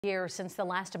Years since the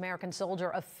last American soldier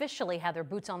officially had their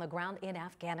boots on the ground in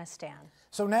Afghanistan.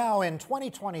 So now in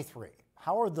 2023,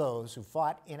 how are those who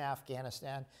fought in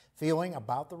Afghanistan feeling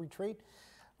about the retreat?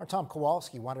 Our Tom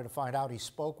Kowalski wanted to find out. He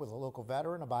spoke with a local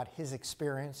veteran about his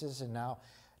experiences in now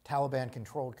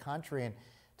Taliban-controlled country. And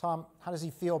Tom, how does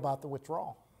he feel about the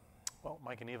withdrawal? Well,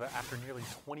 Mike and Eva, after nearly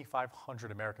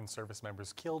 2,500 American service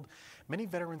members killed, many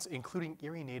veterans, including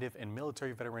Erie native and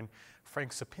military veteran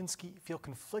Frank Sapinski, feel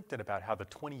conflicted about how the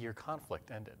 20-year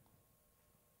conflict ended.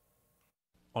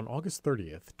 On August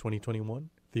 30th,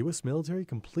 2021, the U.S. military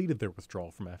completed their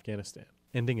withdrawal from Afghanistan,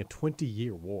 ending a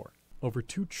 20-year war. Over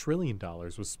 $2 trillion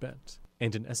was spent,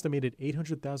 and an estimated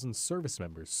 800,000 service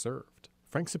members served.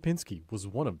 Frank Sapinski was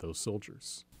one of those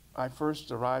soldiers. I first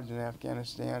arrived in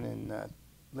Afghanistan in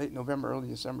late November, early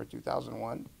December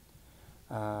 2001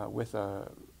 with an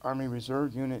Army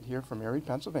Reserve unit here from Erie,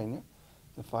 Pennsylvania,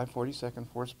 the 542nd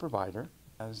Force Provider.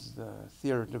 As the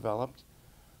theater developed,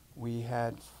 we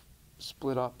had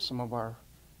split up some of our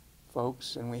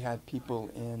folks, and we had people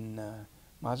in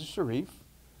Mazar Sharif,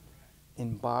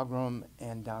 in Bagram,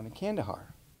 and down in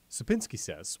Kandahar. Sapinski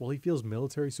says while he feels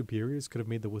military superiors could have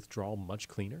made the withdrawal much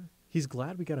cleaner, he's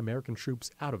glad we got American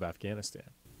troops out of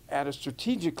Afghanistan. At a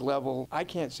strategic level, I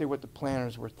can't say what the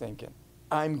planners were thinking.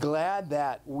 I'm glad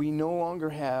that we no longer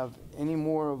have any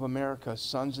more of America's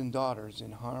sons and daughters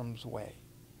in harm's way.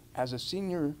 As a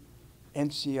senior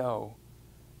NCO,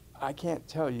 I can't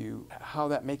tell you how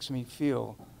that makes me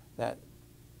feel that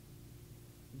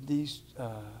these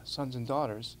sons and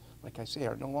daughters, like I say,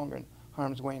 are no longer in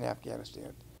harm's way in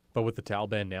Afghanistan. But with the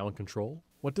Taliban now in control,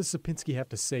 what does Sapinski have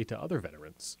to say to other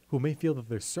veterans who may feel that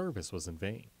their service was in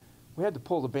vain? We had to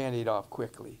pull the Band-Aid off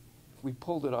quickly. If we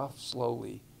pulled it off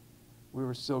slowly, we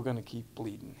were still going to keep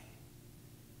bleeding.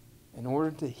 In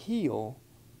order to heal,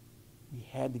 we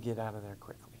had to get out of there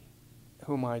quickly.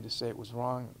 Who am I to say it was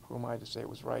wrong? Who am I to say it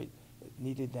was right? It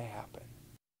needed to happen.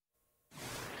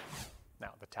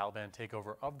 Now, the Taliban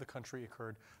takeover of the country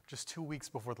occurred just 2 weeks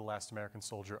before the last American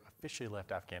soldier officially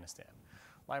left Afghanistan.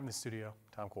 Live in the studio,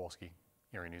 Tom Kowalski,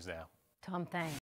 Erie News Now. Tom, thanks.